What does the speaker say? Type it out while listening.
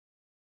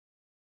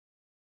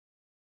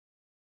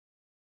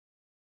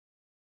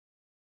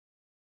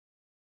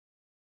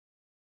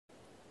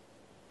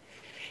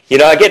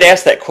I get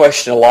asked that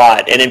question a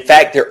lot, and in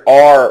fact there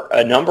are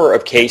a number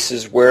of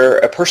cases where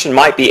a person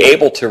might be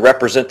able to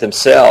represent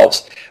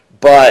themselves,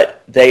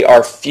 but they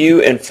are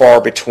few and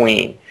far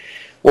between.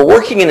 We're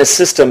working in a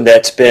system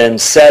that's been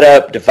set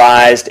up,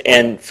 devised,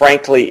 and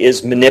frankly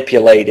is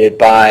manipulated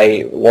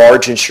by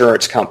large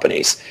insurance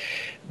companies.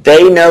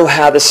 They know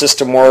how the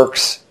system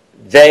works.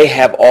 They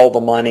have all the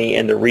money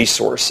and the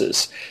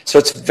resources. So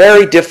it's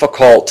very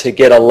difficult to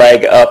get a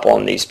leg up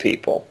on these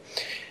people.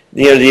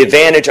 The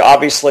advantage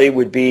obviously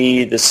would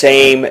be the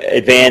same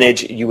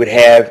advantage you would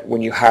have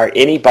when you hire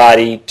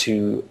anybody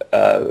to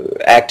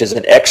act as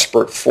an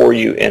expert for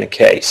you in a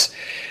case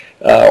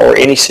or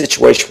any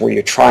situation where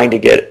you're trying to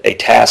get a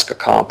task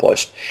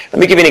accomplished. Let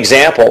me give you an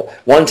example.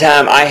 One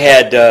time I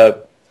had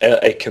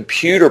a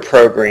computer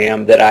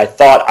program that I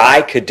thought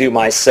I could do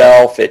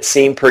myself. It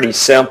seemed pretty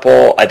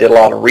simple. I did a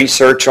lot of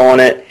research on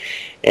it.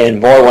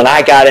 And boy, when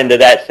I got into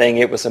that thing,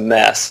 it was a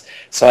mess.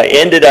 So I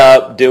ended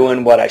up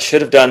doing what I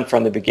should have done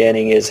from the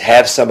beginning, is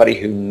have somebody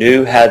who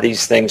knew how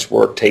these things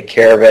work take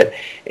care of it.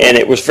 And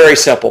it was very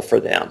simple for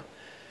them.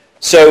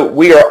 So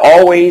we are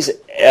always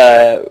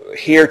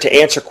here to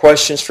answer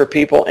questions for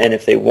people. And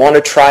if they want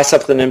to try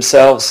something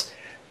themselves,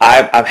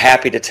 I'm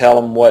happy to tell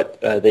them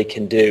what they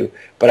can do.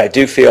 But I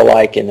do feel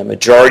like in the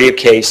majority of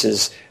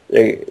cases,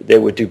 they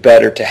would do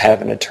better to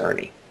have an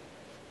attorney.